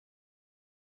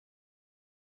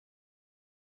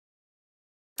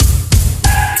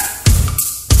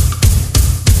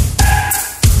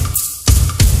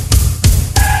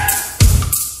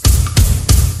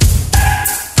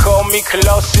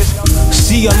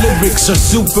See, our lyrics are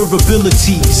super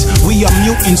abilities. We are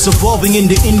mutants evolving in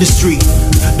the industry.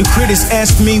 The critics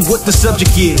ask me what the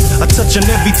subject is. I touch on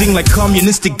everything like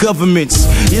communistic governments.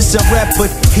 Yes, I rap, but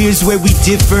here's where we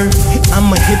differ. I'm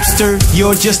a hipster,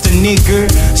 you're just a nigger.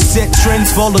 Set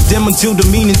trends, follow them until the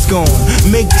meaning's gone.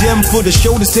 Make them for the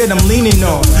shoulders that I'm leaning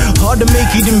on. Hard to make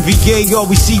it in VA, all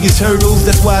we see is hurdles.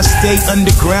 That's why I stay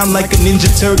underground like a ninja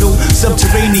turtle.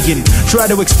 Subterranean, try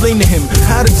to explain to him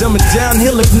how to dumb it down,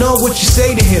 he'll ignore what you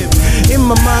say to him. In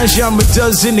my mind, genre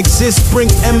doesn't exist. Bring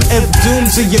MF Doom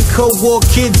to your co-war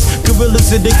kids.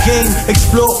 Gorillas in the game,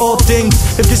 explore all things.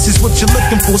 If this is what you're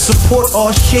looking for, support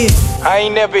all shit. I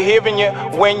ain't never hearing you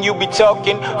when you be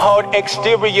talking. Hard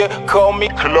exterior, call me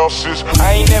Colossus.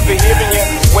 I ain't never hearing you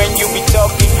when you be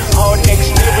talking. Hard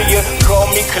exterior, call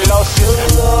me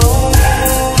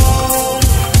Colossus.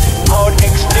 Hard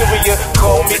exterior,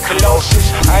 call me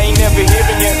Colossus. I ain't never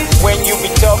hearing you when you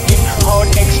be talking. Hard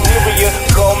exterior,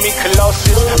 call me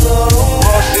Colossus.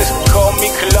 Bosses, call me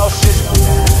Colossus.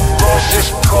 Bosses,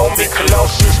 call me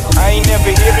Colossus. I ain't never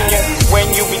hearing you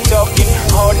when you be talking.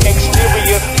 Hard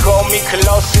exterior, call me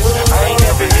Colossus. I ain't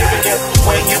never hearing you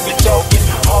when you be talking.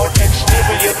 Hard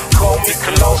exterior, call me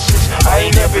Colossus. I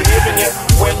ain't never hearing you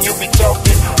when you be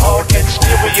talking. Hard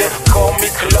exterior, call me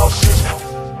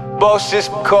Colossus. Bosses,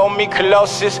 call me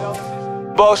Colossus.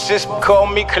 Bosses, call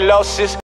me Colossus.